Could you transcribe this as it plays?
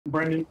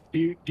Brandon, do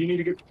you need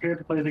to get prepared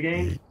to play the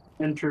game?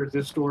 Enter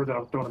this door that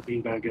I'm throwing a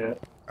beanbag at.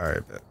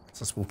 Alright, bet.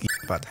 It's a spooky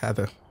about to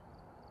happen.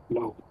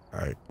 No.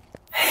 Alright.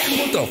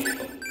 What the?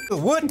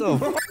 What the?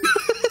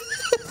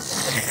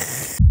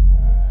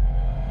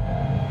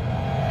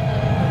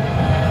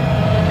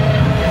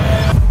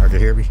 Y'all can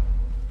hear me?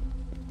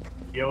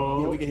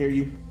 Yo. Yeah, we can hear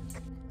you.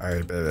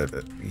 Alright, bet.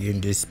 We in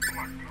this.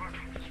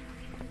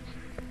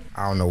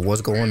 I don't know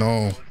what's going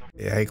on.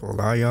 Yeah, I ain't gonna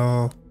lie,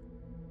 y'all.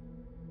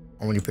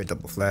 I only picked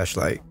up a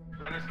flashlight.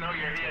 Let us know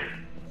you're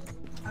here.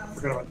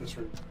 Forgot about this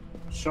room.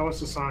 Show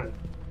us a sign.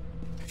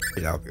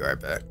 Yeah, I'll be right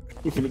back.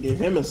 You finna give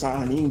him a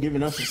sign. He ain't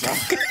giving us a sign.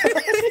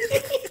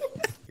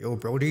 Yo,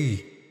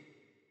 Brody,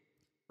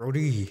 where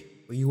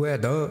you at,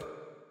 dog?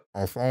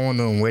 I'm following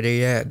them. Where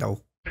they at, though?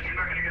 But you're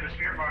not gonna get a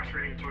spirit box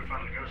reading until we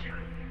find the ghost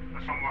room.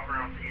 That's why I'm walking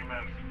around with the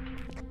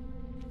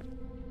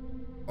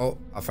EMF. Oh,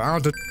 I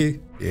found the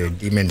yeah,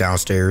 demon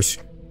downstairs.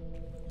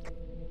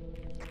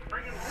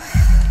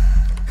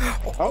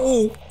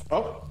 Oh.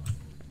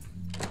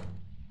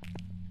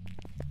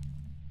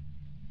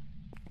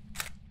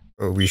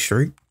 Oh, we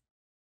straight?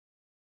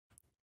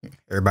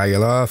 Everybody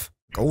alive?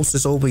 Ghost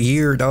is over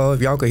here, dog.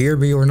 If y'all can hear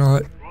me or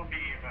not.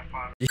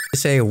 You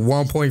say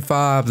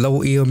 1.5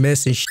 low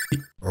EMS and shit.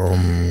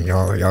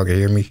 Y'all can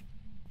hear me?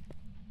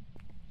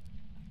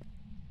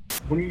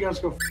 When you guys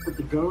go with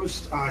the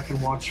ghost, I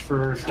can watch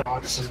for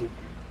dots and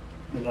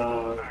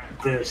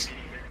this.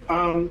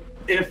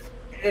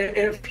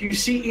 If you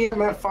see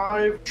EMF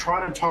 5,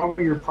 try to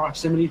toggle your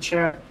proximity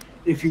chat.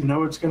 If you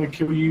know it's going to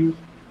kill you,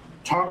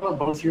 toggle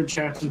both your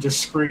chats and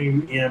just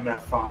scream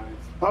EMF 5.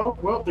 Oh,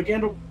 well, the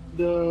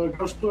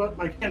ghost blew up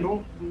my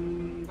candle.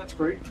 That's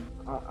great.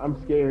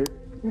 I'm scared.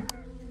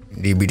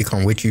 Need me to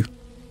come with you?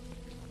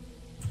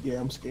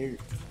 Yeah, I'm scared.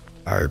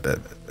 Alright, bet.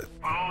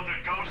 Oh, the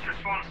ghost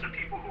responds to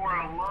people who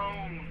are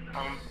alone.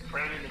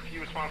 Brandon, if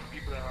you respond to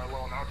people that are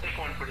alone, I'll take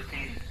one for the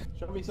team.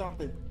 Show me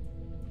something.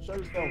 Show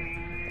yourself.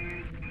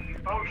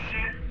 Oh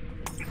shit.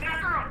 It's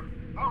that girl.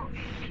 Oh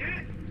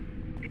shit.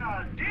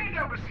 God damn,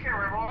 that was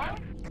scary, boy.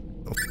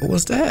 What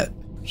was that?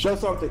 Show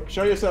something.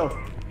 Show yourself.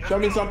 Show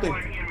me something.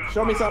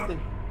 Show me something.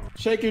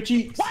 Shake your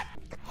cheeks. What?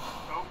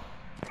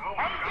 Oh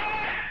my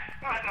god.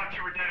 I thought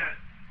you were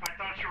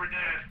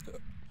dead.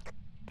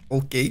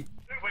 Okay. Wait,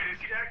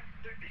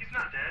 he's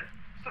not dead.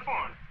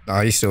 Stefan.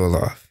 Nah, he's still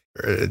alive.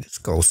 This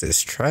ghost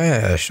is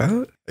trash,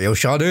 huh? Yo,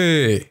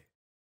 Shawty.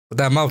 What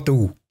that mouth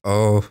do?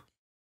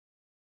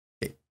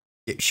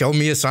 Show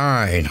me a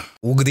sign.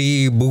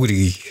 Oogity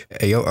booty.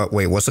 Hey, yo,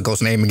 wait, what's the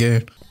ghost name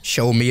again?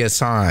 Show me a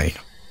sign.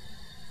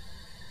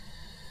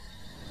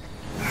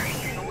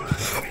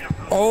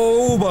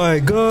 Oh my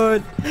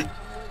god.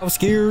 I'm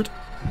scared.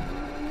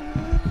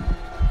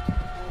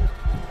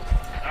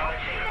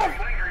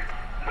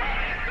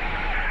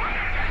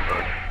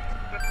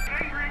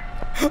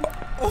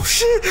 Oh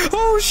shit!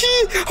 Oh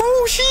shit!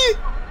 Oh shit!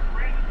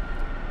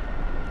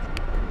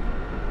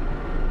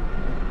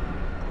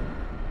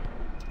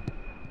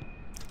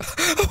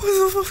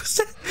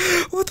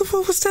 What the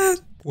fuck was that?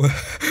 What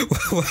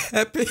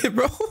happened,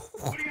 bro?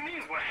 What do you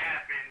mean, what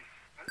happened?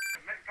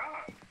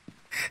 God.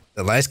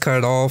 The lights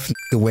cut off,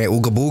 it went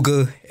ooga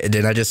booga, and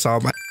then I just saw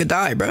my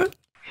die, bro. Okay,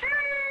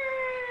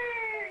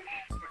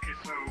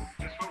 so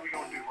that's what we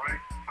gonna do, right?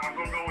 I'm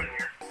gonna go in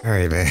here.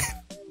 Alright, man.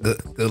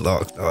 Good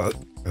luck, dog.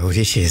 Oh,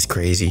 this shit is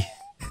crazy.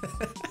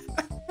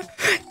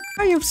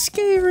 I am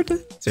scared.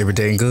 Is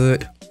everything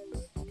good?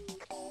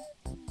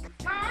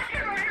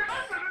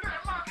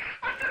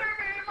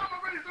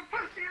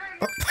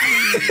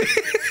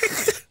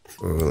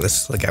 Oh,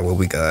 let's look at what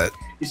we got.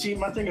 You see,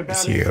 my thing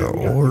about it is we got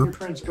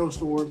fingerprints,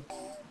 ghost orb.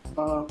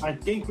 I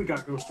think we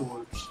got ghost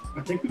orbs.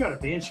 I think we got a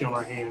banshee on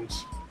our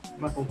hands.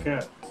 I'm not gonna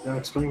cap. That'll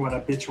explain why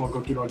that bitch won't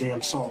go get our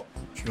damn salt.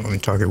 You only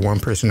target one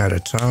person at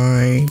a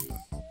time.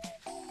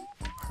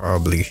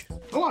 Probably.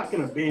 I'm not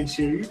gonna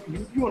banshee.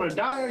 You wanna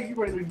die or you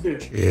ready to do?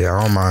 Yeah,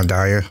 I don't mind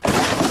dying.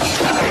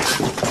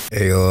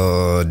 Hey,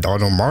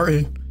 Donald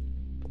Martin.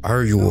 I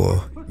heard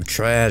you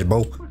trash,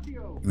 bro.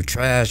 You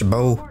trash,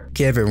 bro.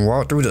 Kevin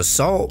walked through the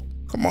salt.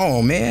 Come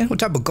on, man. What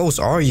type of ghost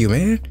are you,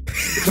 man?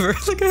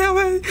 Look at how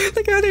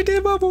they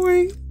did my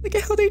boy. Look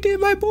at how they did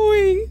my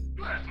boy.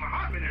 That's my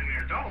hotman in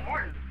there, Donald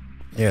Martin.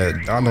 Yeah,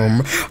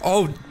 Donald.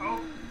 Oh,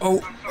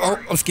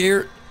 I'm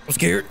scared. I'm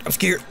scared. I'm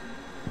scared,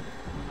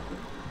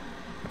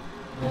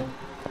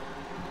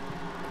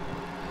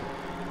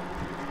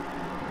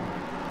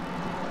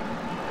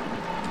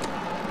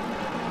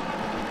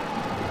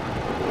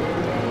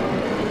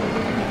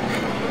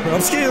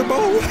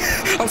 bro.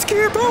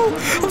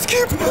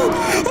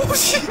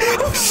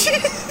 Oh shit.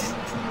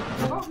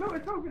 Oh no,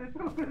 it's open.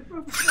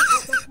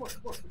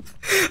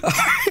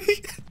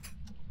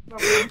 No,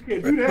 you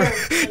can't do that.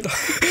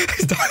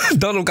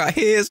 Donald got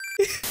his.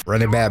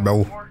 Run it back,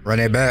 bro. Run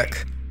it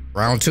back.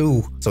 Round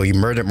 2. So you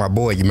murdered my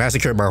boy. You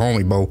massacred my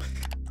homie, bro.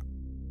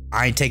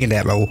 I ain't taking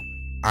that,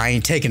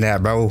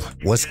 bro.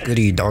 What's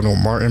goody, Donald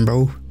Martin,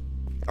 bro?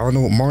 I'm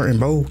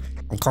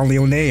calling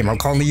your name. I'm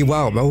calling you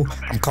out, bro.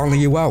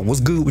 What's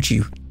good with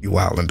you? You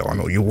wildin',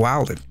 Donald. You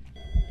wildin'.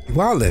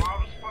 Brandon,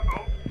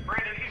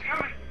 he's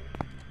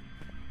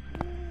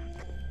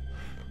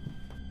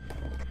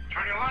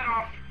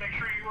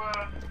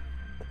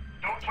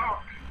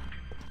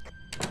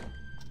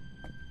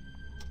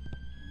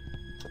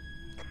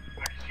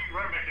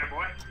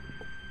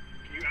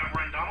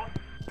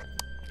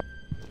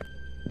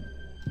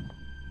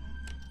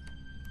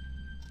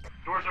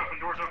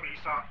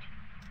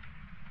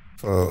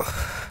Alright.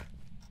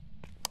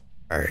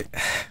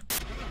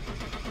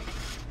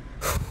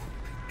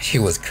 She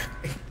was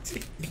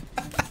crazy.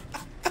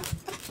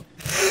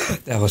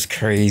 That was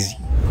crazy.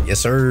 Yes,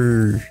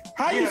 sir.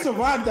 How you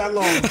survived that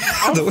long?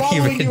 I'm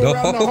following you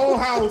around the whole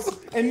house,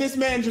 and this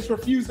man just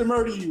refused to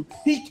murder you.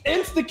 He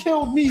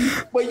insta-killed me,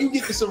 but you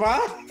get to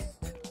survive?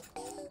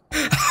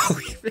 I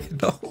don't even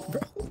know,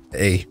 bro.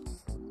 Hey.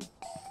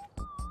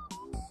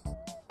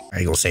 I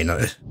ain't gonna say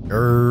nothing.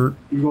 You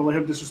gonna let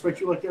him disrespect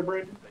you like that,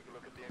 Brandon?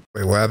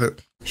 Wait, what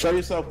happened? Show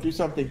yourself. Do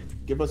something.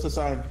 Give us a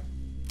sign.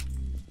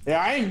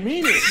 Yeah, I ain't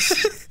mean it.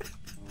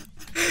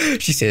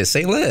 She said,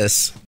 say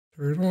less.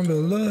 Turn on the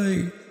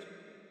light.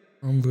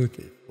 I'm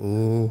looking.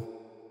 Oh.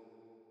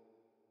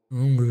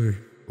 I'm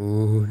looking.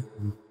 Oh.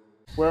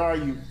 Where are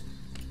you?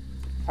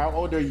 How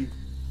old are you?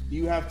 Do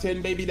you have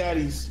 10 baby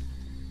daddies?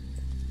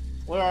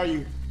 Where are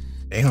you?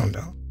 Damn,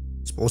 no.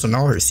 Supposed to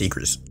know her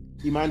secrets.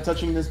 You mind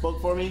touching this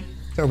book for me?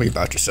 Tell me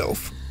about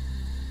yourself.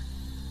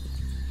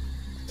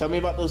 Tell me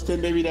about those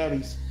 10 baby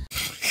daddies.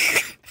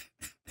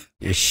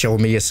 Just show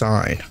me a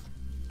sign.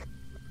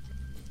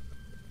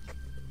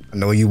 I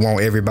know you want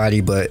everybody,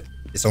 but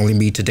it's only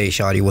me today,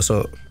 shawty. What's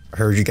up? I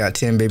heard you got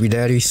 10 baby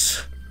daddies.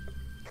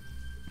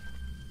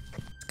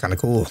 It's kind of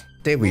cool.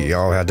 Then we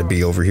all had to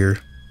be over here.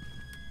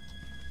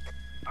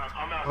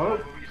 I'm not. What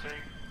were you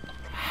saying?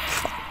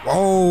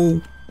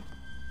 Whoa.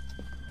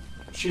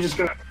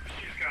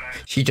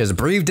 She just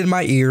breathed in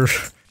my ear.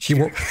 She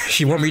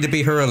want me to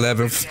be her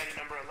 11th.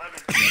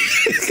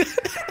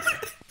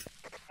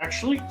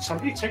 Actually,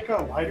 somebody take a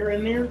lighter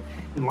in there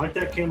and light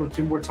that candle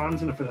 2 more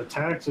times, and if it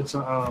attacks, it's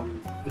a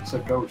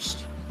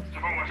ghost.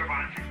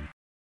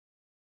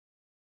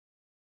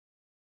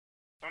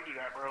 Don't do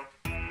that, bro.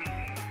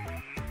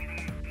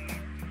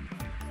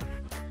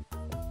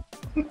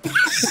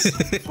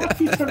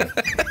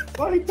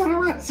 Why you turn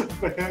around so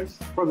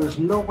fast? Bro, there's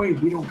no way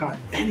we don't got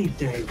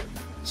anything.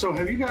 So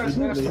have you guys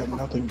We asked? have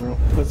nothing, bro.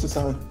 What's the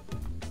sign?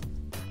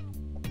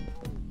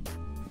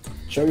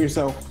 Show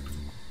yourself.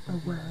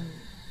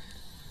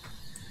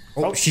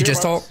 Oh, she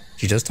just talked.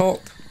 She just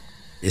talked.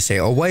 You say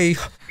away.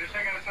 This ain't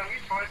gonna tell me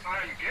twice how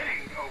you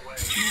getting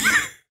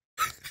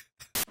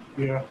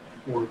away. Yeah,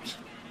 works.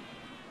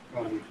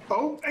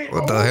 Oh, hey,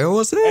 What the hell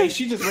was that? Hey,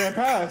 she just ran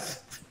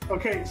past.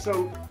 Okay,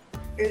 so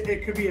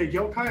it could be a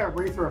yokai, a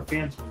wraith, or a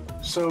phantom.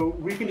 So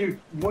we can do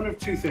one of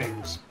 2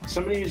 things.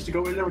 Somebody needs to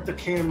go in there with the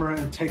camera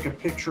and take a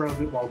picture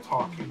of it while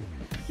talking.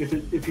 If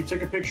you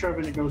take a picture of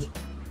it and it goes,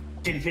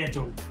 "Kitty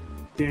Phantom,"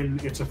 then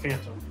it's a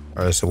phantom.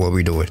 All right, so what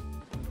we doing?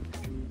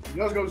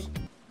 Nose goes.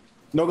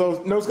 No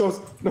goes. Nose goes.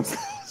 Nose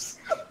goes.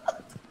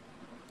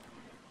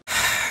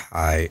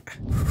 All right.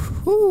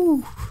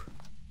 Whew.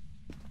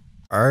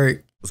 All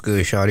right. What's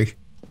good, shawty?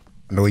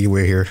 I know you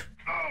were here.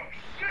 Oh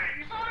shit!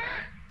 You saw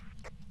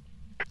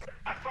that?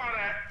 I saw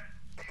that.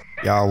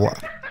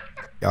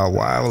 Y'all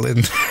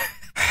wildin'.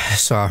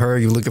 So I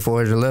heard you looking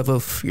for the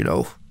 11th, you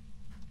know.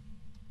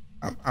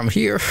 I'm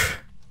here.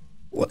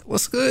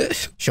 What's good?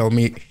 Show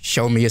me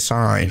a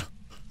sign.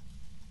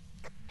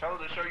 Tell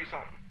her to show you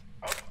something.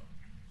 Oh,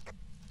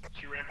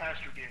 she ran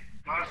past you again.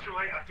 No, it's too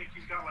late. I think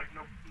he's got like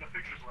no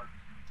pictures left.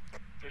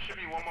 There should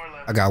be one more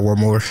left. I got one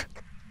more.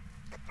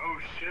 Oh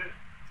shit!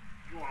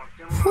 You want to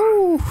kill him?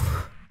 Whew.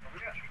 We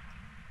got you.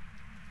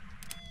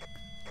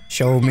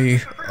 Show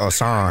me a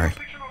sign.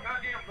 Fictional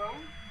goddamn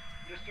bone.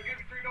 Just to give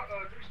you 3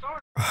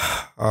 stars.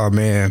 Oh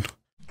man.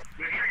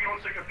 Make sure you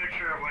don't take a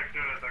picture of like the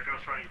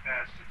ghost running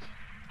past. It's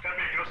gotta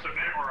be a ghost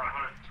event or a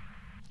hunt.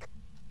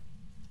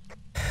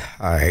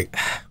 All right.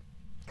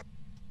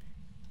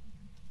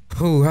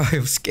 Ooh, I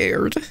am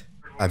scared.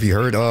 Have you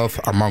heard of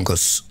Among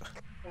Us?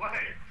 What?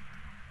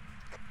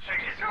 Check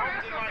his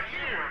ass in my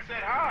ear.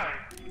 Said hi.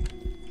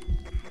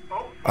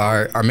 Oh, All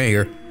right, I'm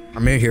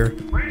in here.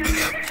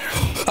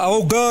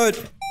 Oh God!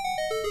 it's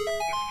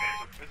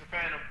a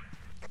phantom.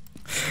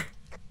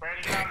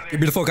 Brandon, get out of there. Get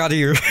me the fuck out of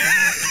here!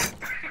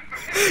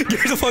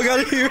 Get me the fuck out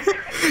of here!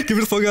 Get me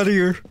the fuck out of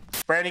here!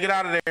 Brandon, get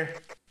out of there.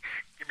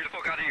 Get me the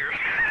fuck out of here.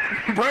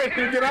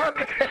 Brandon, get out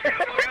of there. Get me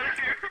the fuck out of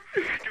here.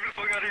 Get me the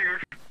fuck out of here.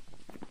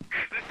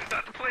 This is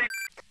not the place.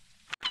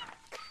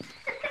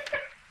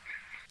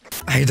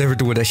 I ain't never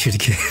doing that shit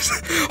again.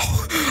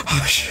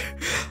 Oh shit!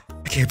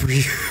 I can't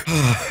breathe.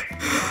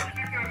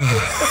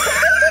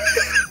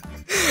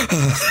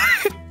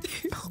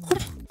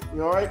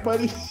 You all right,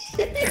 buddy?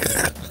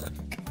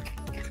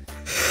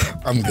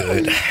 I'm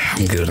good.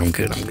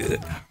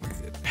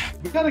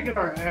 We gotta get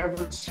our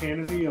average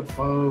sanity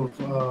above.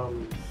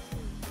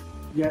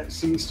 Yeah,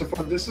 see,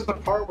 Stefan, this is the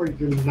part where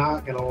you're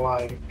not gonna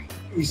like.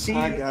 You see,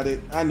 I got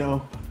it. I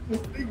know.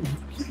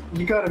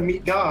 You gotta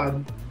meet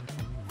God.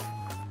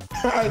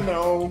 I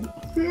know.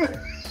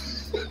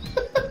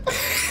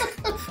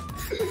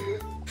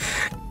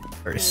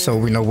 Alright, so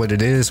we know what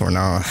it is or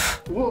not?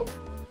 Well,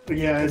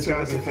 yeah, it's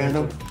got to be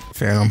Phantom.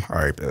 Phantom.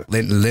 All right,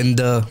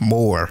 Linda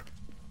Moore.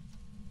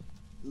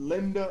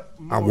 Linda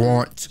Moore. I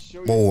want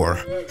more.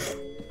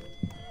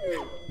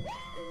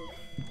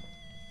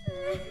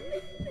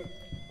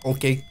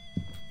 Okay.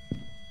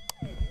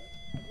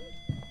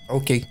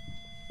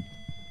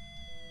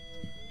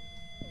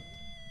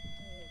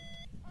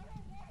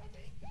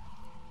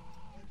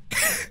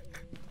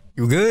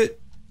 You good?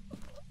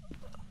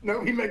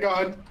 No, he meant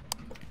God.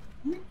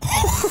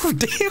 Oh,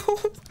 damn.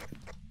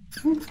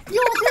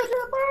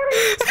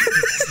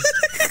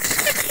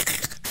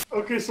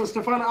 Okay, so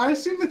Stefan, I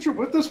assume that you're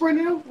with us right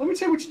now. Let me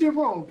tell you what you did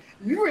wrong.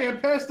 You ran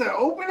past that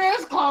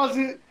open-ass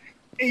closet,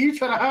 and you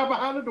tried to hide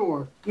behind the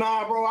door.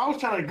 Nah, bro, I was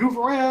trying to goof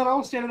around. I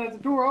was standing at the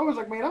door. I was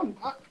like, man,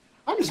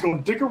 I'm just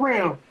gonna dick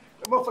around.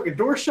 The motherfucking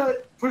door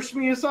shut, pushed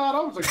me inside.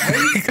 I was like,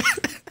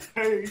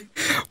 hey,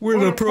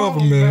 where's the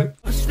problem, man?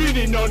 I'm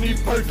speeding on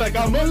these perks like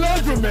I'm a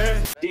legend,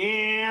 man.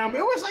 Damn,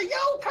 it was a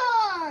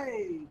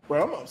yokai.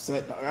 Bro, I'm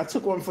upset, dog. I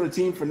took one for the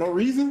team for no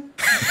reason.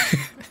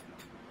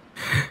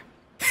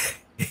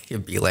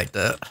 It'd be like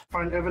that.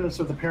 Find evidence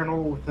of the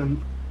paranormal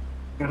within.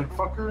 Got a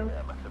fucker.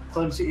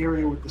 Cleanse the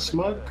area with the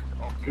smug.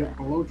 Get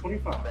below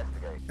 25.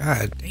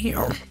 God damn. You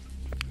know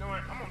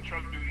what? I'm on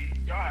truck duty.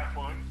 Y'all have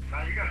fun.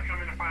 Now you gotta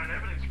come in and find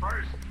evidence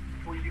first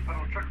before you get put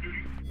on truck duty.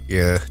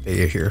 Yeah,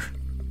 they are here.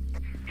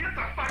 Get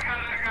the fuck out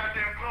of that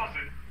goddamn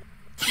closet.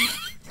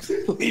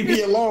 Leave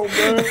me alone,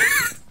 bro.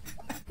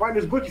 Right in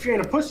this book if you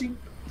ain't a pussy.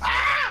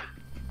 Ah!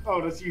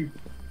 Oh, that's you.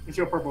 It's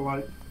your purple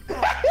light.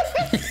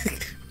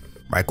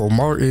 Michael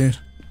Martin.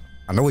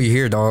 I know you're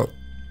here, dog.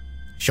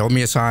 Show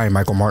me a sign,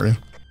 Michael Martin.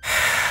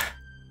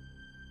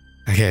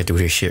 I can't do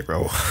this shit,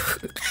 bro.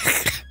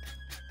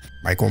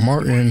 Michael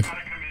Martin.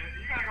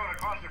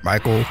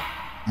 Michael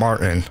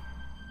Martin.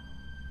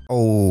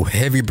 Oh,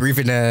 heavy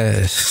breathing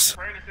ass.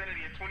 Brand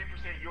insanity at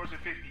 20%, yours at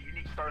 50. You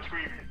need to start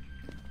screaming.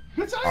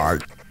 All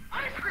right.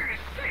 I ain't screaming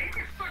shit. You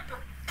can suck the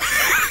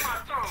my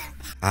tongue.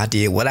 I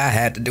did what I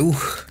had to do.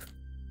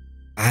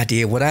 I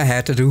did what I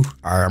had to do.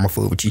 All right, I'm a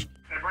fool with you. Hey,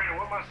 Brandon,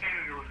 what my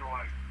sanity looking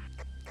like?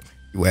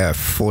 You have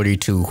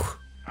 42. Alright,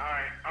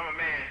 I'm a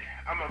man.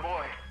 I'm a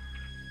boy.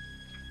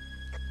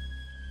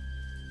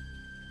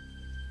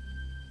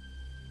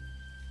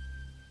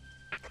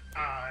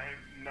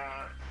 I'm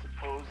not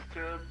supposed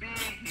to be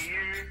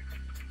here.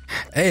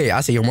 Hey,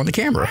 I see him on the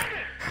camera.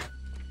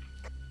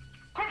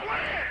 Come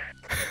play.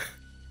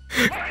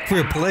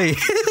 We're playing.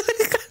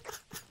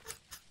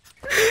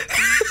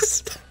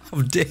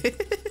 I'm dead.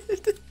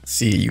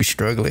 See you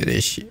struggling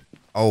this shit.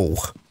 Oh.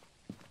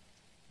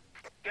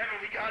 Devin,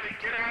 we gotta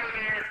get out of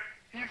there.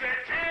 He's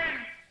at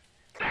 10.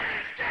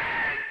 Devin's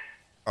dead.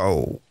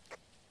 Oh.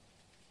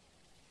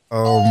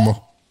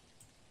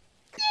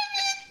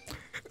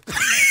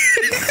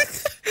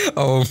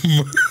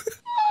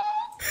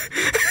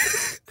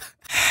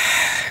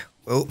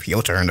 Oh,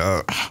 your turn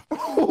up.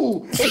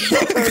 Oh, it's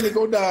your turn to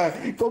go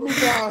die. Go me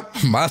die.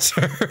 My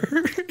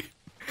turn.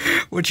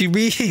 What you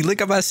mean?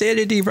 Look at my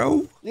sanity,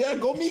 bro. Yeah,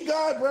 go me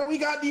God, bro. We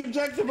got the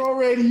objective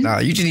already. Nah,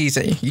 you just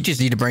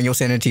need to bring your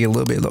sanity a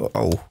little bit low.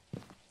 Oh,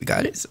 we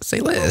got it. Say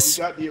less.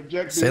 We got the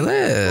objective. Say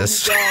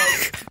less. Go me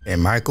God.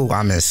 And Michael,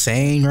 I'm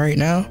insane right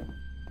now.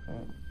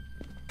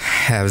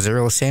 Have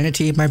 0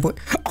 sanity, my boy.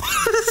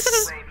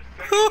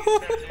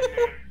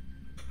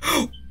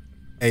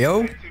 Hey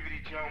yo.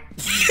 Activity jump.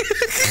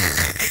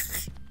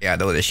 Yeah, I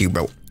know that's you,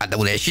 bro. I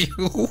know that's you.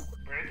 Brandon?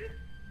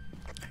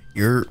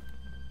 You're.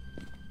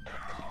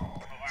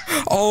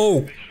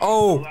 Oh.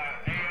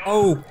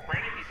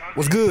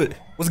 What's good?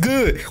 What's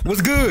good?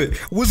 What's good?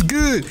 What's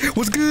good?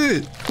 What's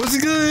good? What's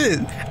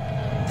good?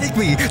 Take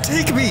me.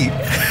 Take me.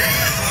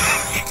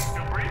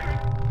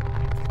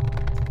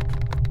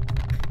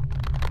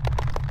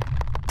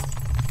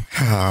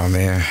 Oh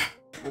man.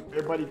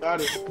 Everybody got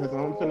it because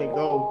I'm finna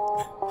go.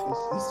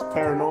 This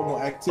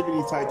paranormal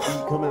activity type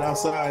beat coming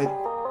outside.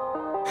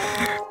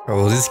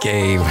 Oh, this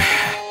game.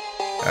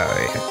 Oh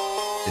yeah.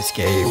 This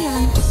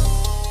game.